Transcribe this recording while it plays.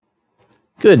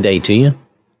Good day to you.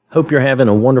 Hope you're having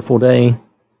a wonderful day.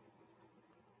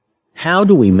 How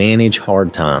do we manage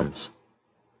hard times?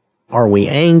 Are we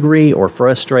angry or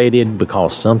frustrated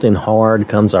because something hard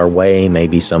comes our way,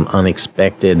 maybe some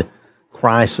unexpected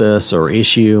crisis or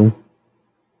issue?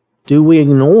 Do we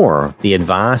ignore the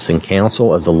advice and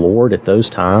counsel of the Lord at those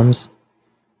times?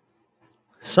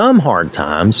 Some hard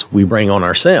times we bring on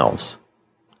ourselves,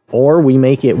 or we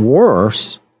make it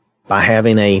worse by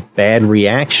having a bad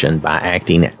reaction, by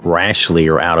acting rashly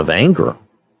or out of anger.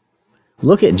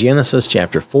 Look at Genesis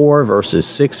chapter 4, verses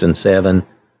 6 and 7.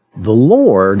 The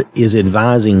Lord is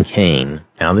advising Cain.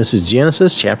 Now this is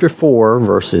Genesis chapter 4,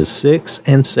 verses 6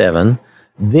 and 7.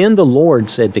 Then the Lord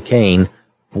said to Cain,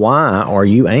 "Why are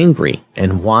you angry,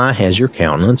 and why has your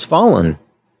countenance fallen?"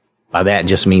 By that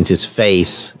just means his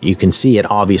face. You can see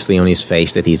it obviously on his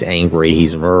face that he's angry.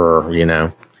 He's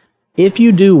If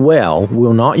you do well,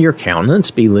 will not your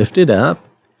countenance be lifted up?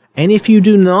 And if you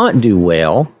do not do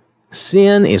well,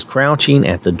 sin is crouching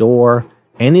at the door,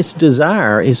 and its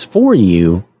desire is for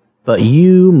you, but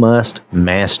you must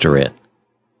master it.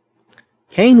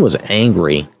 Cain was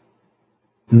angry,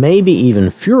 maybe even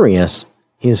furious.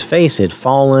 His face had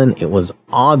fallen. It was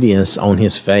obvious on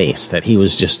his face that he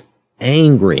was just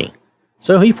angry.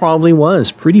 So he probably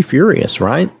was pretty furious,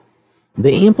 right?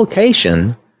 The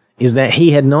implication is that he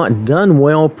had not done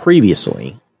well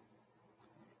previously.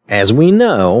 As we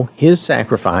know, his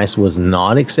sacrifice was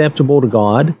not acceptable to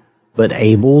God, but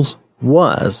Abel's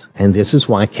was, and this is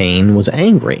why Cain was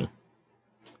angry.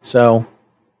 So,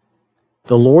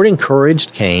 the Lord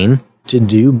encouraged Cain to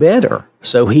do better,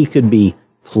 so he could be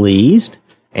pleased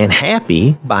and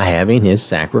happy by having his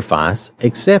sacrifice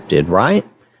accepted, right?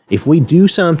 If we do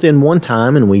something one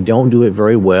time and we don't do it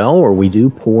very well, or we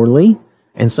do poorly,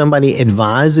 and somebody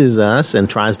advises us and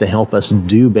tries to help us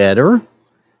do better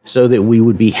so that we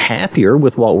would be happier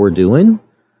with what we're doing,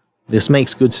 this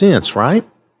makes good sense, right?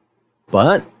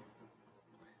 But,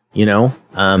 we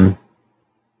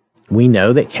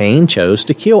know that Cain chose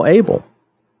to kill Abel.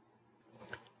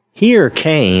 Here,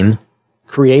 Cain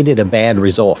created a bad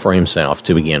result for himself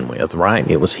to begin with, right?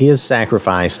 It was his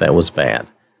sacrifice that was bad.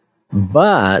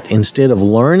 But instead of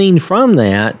learning from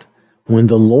that, when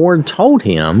the Lord told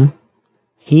him,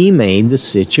 he made the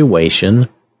situation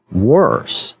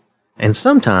worse. And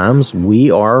sometimes we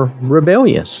are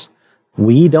rebellious.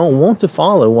 We don't want to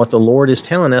follow what the Lord is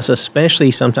telling us,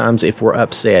 especially sometimes if we're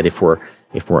upset, if we're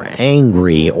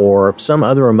angry, or some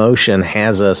other emotion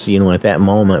has us, at that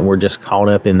moment, we're just caught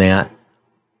up in that.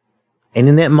 And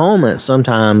in that moment,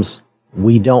 sometimes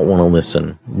we don't want to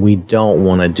listen. We don't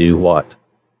want to do what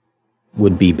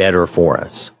would be better for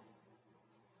us.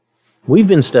 We've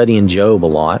been studying Job a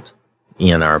lot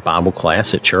in our Bible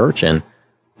class at church, and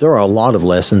there are a lot of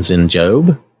lessons in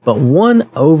Job, but one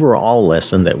overall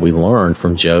lesson that we learned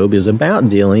from Job is about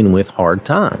dealing with hard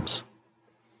times.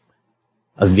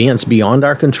 Events beyond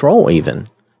our control even.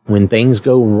 When things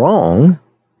go wrong,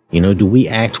 do we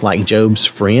act like Job's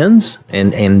friends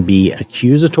and be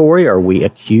accusatory? Are we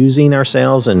accusing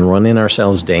ourselves and running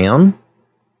ourselves down?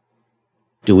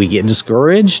 Do we get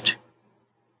discouraged?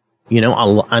 I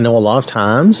know a lot of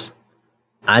times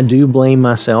I do blame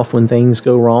myself when things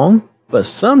go wrong, but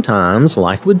sometimes,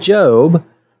 like with Job,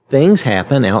 things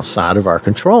happen outside of our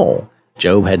control.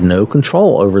 Job had no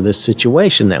control over this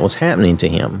situation that was happening to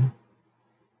him.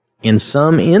 In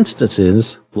some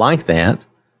instances like that,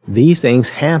 these things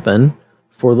happen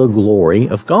for the glory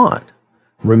of God.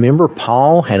 Remember,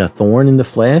 Paul had a thorn in the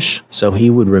flesh, so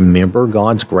he would remember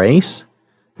God's grace.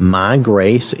 My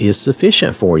grace is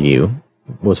sufficient for you,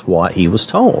 was what he was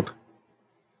told.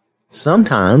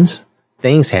 Sometimes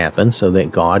things happen so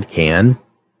that God can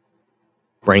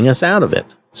bring us out of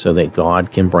it, and so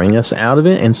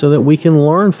that we can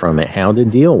learn from it how to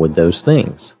deal with those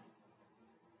things.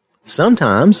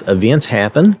 Sometimes events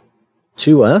happen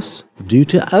to us due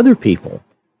to other people.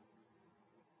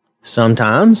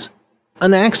 Sometimes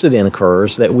an accident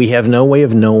occurs that we have no way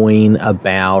of knowing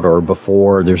about or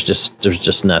before. There's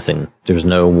just nothing. There's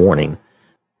no warning.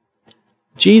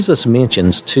 Jesus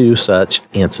mentions two such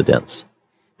incidents.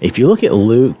 If you look at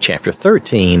Luke chapter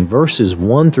 13, verses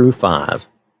 1 through 5.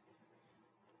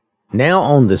 Now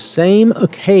on the same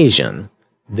occasion,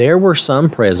 there were some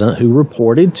present who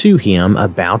reported to him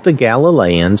about the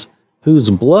Galileans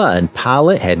whose blood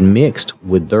Pilate had mixed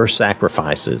with their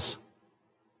sacrifices.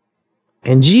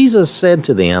 And Jesus said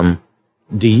to them,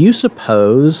 "Do you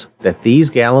suppose that these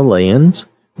Galileans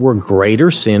were greater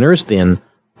sinners than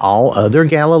all other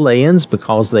Galileans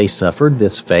because they suffered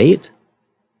this fate?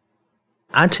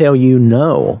 I tell you,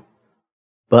 no.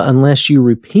 But unless you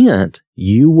repent,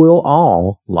 you will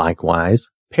all likewise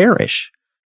perish.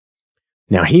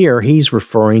 Now here he's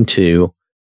referring to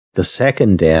the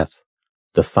second death,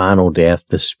 the final death,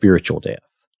 the spiritual death.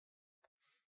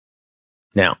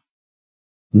 Now,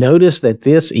 notice that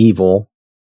this evil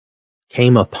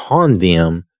came upon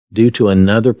them due to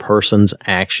another person's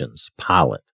actions,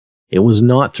 Pilate. It was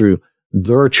not through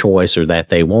their choice or that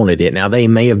they wanted it. Now, they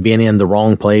may have been in the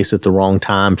wrong place at the wrong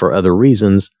time for other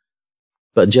reasons,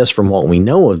 but just from what we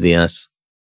know of this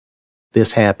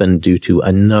happened due to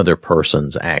another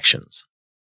person's actions.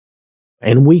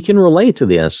 And we can relate to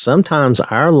this. Sometimes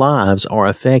our lives are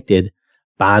affected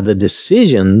by the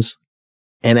decisions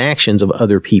and actions of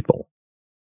other people,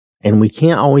 and we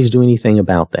can't always do anything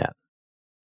about that.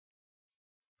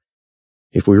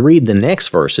 If we read the next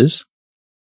verses,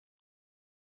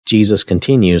 Jesus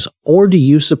continues, "Or do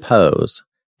you suppose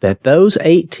that those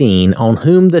 18 on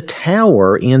whom the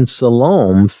tower in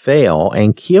Siloam fell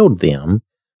and killed them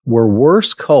were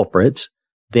worse culprits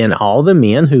than all the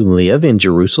men who live in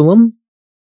Jerusalem?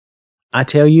 I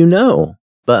tell you no,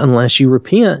 but unless you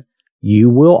repent, you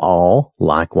will all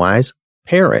likewise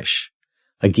perish."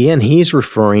 Again, he's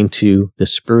referring to the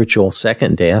spiritual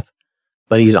second death,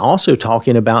 but he's also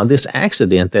talking about this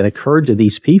accident that occurred to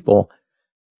these people.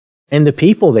 And the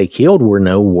people they killed were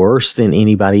no worse than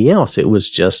anybody else. It was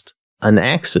just an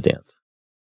accident.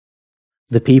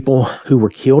 The people who were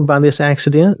killed by this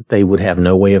accident, they would have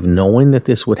no way of knowing that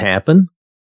this would happen.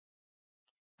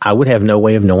 I would have no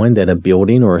way of knowing that a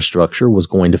building or a structure was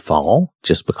going to fall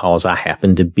just because I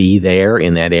happened to be there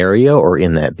in that area or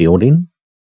in that building.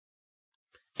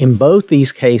 In both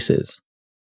these cases,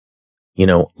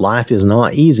 life is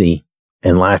not easy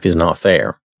and life is not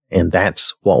fair. And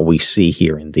that's what we see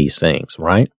here in these things,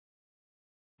 right?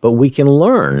 But we can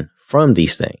learn from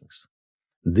these things.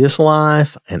 This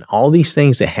life and all these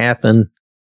things that happen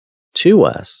to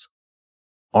us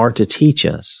are to teach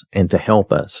us and to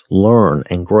help us learn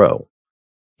and grow.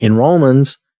 In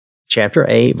Romans chapter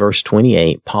 8, verse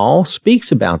 28, Paul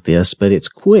speaks about this, but it's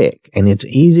quick and it's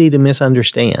easy to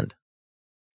misunderstand.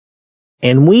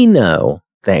 "And we know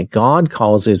that God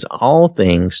causes all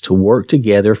things to work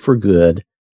together for good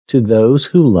to those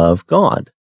who love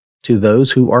God, to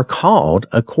those who are called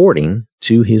according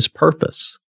to his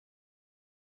purpose."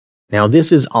 Now,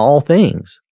 this is all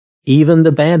things, even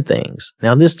the bad things.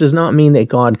 Now, this does not mean that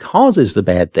God causes the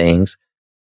bad things,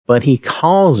 but he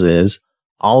causes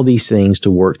all these things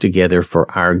to work together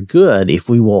for our good if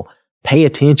we will pay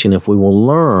attention, if we will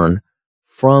learn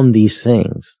from these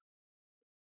things.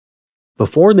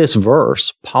 Before this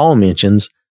verse, Paul mentions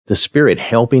the Spirit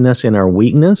helping us in our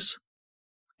weakness.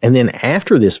 And then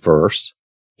after this verse,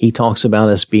 he talks about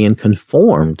us being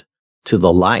conformed to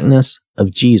the likeness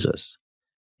of Jesus.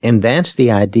 And that's the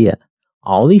idea.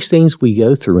 All these things we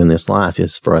go through in this life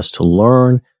is for us to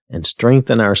learn and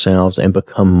strengthen ourselves and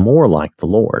become more like the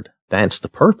Lord. That's the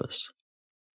purpose.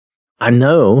 I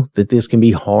know that this can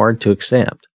be hard to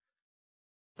accept,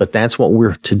 but that's what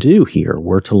we're to do here.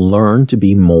 We're to learn to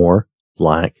be more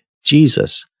like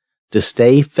Jesus, to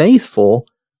stay faithful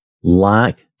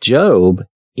like Job,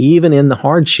 even in the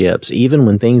hardships, even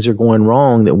when things are going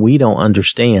wrong that we don't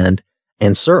understand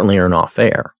and certainly are not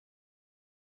fair.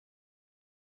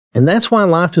 And that's why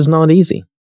life is not easy.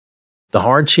 The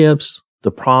hardships,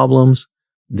 the problems,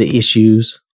 the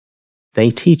issues, they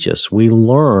teach us. We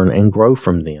learn and grow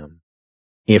from them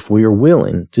if we are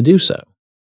willing to do so.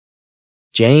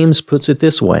 James puts it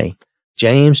this way.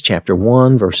 James chapter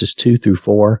 1, verses 2 through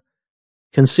 4.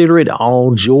 "Consider it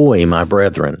all joy, my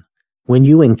brethren, when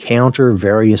you encounter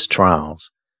various trials,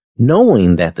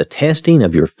 knowing that the testing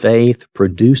of your faith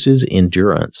produces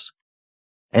endurance.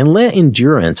 And let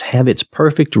endurance have its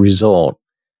perfect result,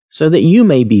 so that you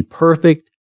may be perfect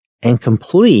and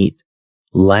complete,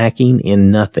 lacking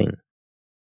in nothing."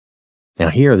 Now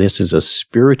here, this is a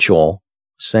spiritual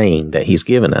saying that he's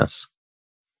given us.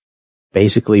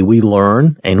 Basically, we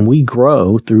learn and we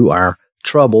grow through our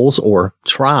troubles or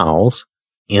trials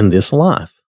in this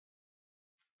life.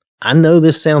 I know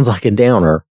this sounds like a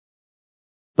downer,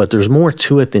 but there's more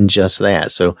to it than just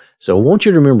that. So I want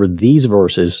you to remember these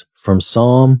verses from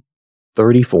Psalm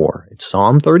 34. It's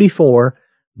Psalm 34,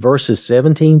 verses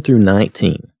 17 through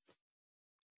 19.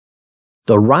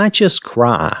 "The righteous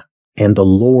cry, and the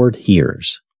Lord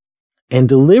hears, and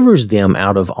delivers them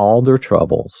out of all their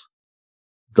troubles.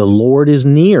 The Lord is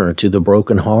near to the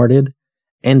brokenhearted,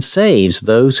 and saves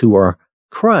those who are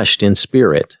crushed in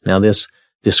spirit." Now this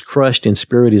crushed in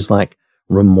spirit is like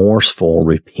remorseful,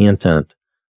 repentant.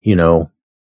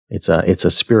 It's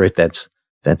a spirit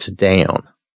that's down.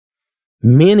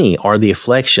 "Many are the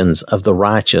afflictions of the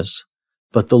righteous,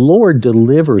 but the Lord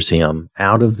delivers him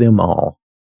out of them all."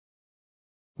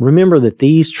 Remember that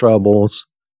these troubles,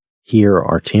 here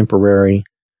are temporary,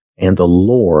 and the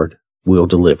Lord will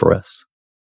deliver us.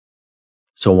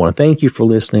 So I want to thank you for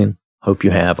listening. Hope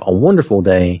you have a wonderful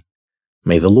day.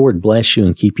 May the Lord bless you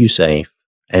and keep you safe.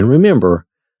 And remember,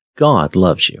 God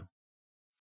loves you.